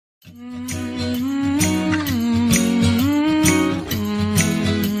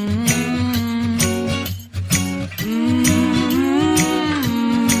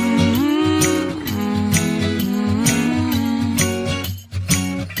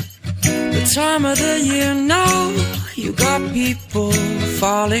Time of the year now, you got people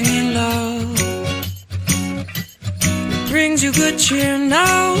falling in love. It brings you good cheer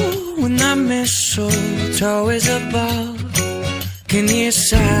now when that mistletoe is above. Can you hear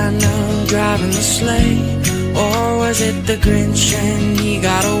Santa driving the sleigh? Or was it the Grinch and he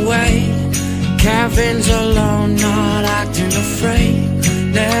got away? Kevin's alone, not acting afraid.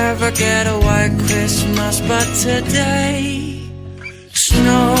 Never get a white Christmas, but today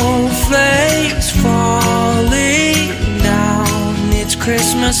snowflakes falling down. It's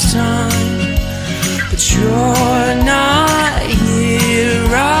Christmas time, but you're not here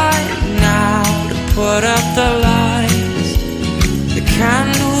right now to put up the lights. The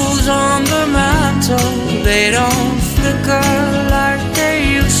candles on the mantle, they don't flicker like they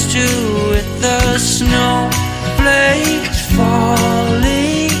used to. With the snowflakes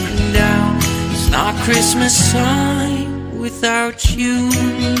falling down, it's not Christmas time without you.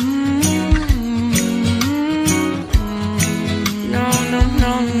 No, no,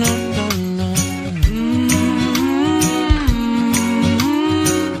 no, no, no, no.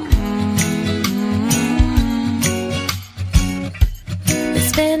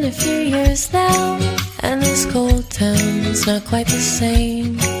 It's been a few years now, and this cold town's not quite the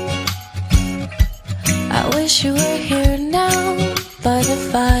same. I wish you were here now, by the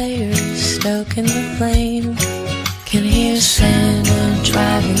fire, stoking the flame. Can hear Santa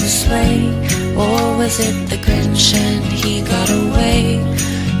driving the sleigh. Or was it the Grinch and he got away?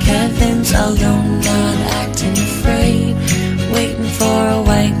 Kevin's alone, not acting afraid, waiting for a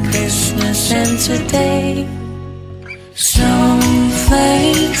white Christmas. And today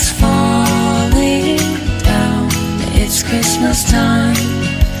snowflakes falling down. It's Christmas time,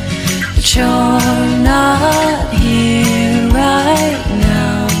 but you're not here right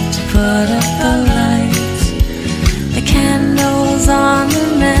now to put up the lights. The candles on the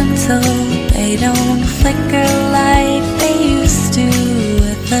mantle, they don't flicker like they used to.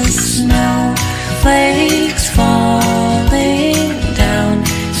 With the snowflakes falling down,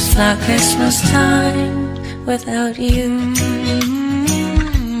 it's not Christmas time without you.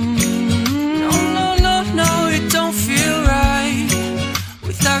 No, no, no, no, it don't feel right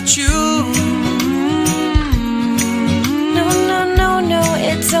without you. No, no, no, no,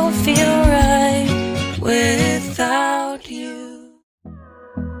 it don't feel right without you.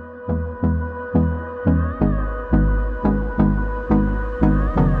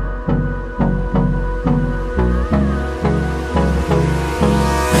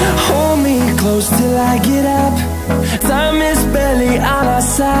 Hold me close till I get up. Time is barely on our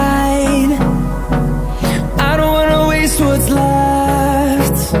side. I don't wanna waste what's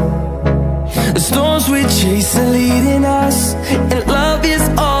left. The storms we chase are leading us, and love is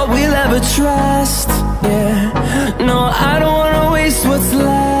all we'll ever trust. Yeah, no, I don't wanna waste what's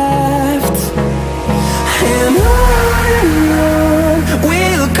left. And on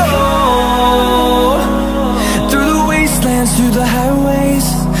we'll go, through the wastelands, through the highways,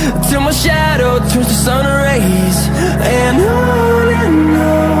 till my shadow turns to sun rays. And on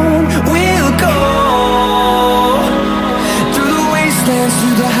we'll go, through the wastelands,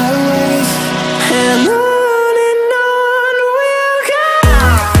 through the highways, and on.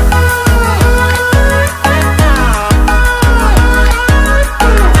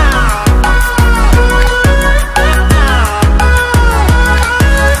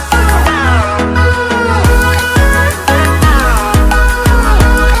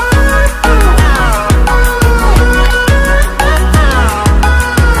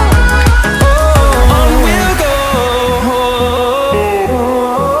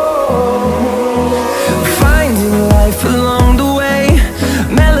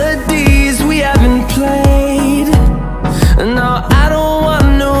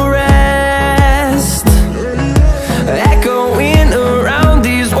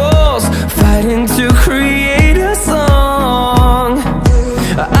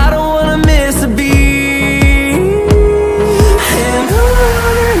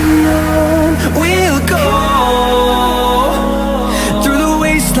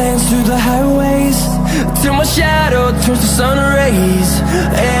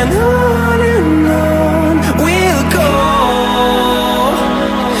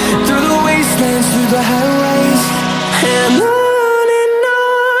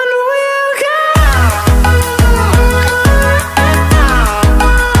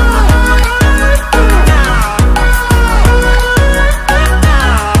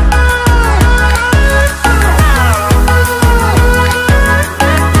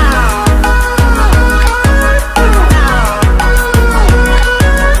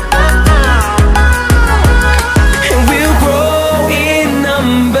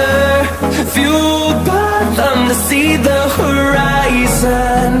 fueled by them to see the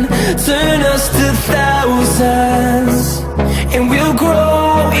horizon, turn us to thousands, and we'll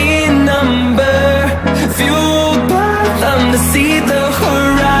grow in number, fueled by them to see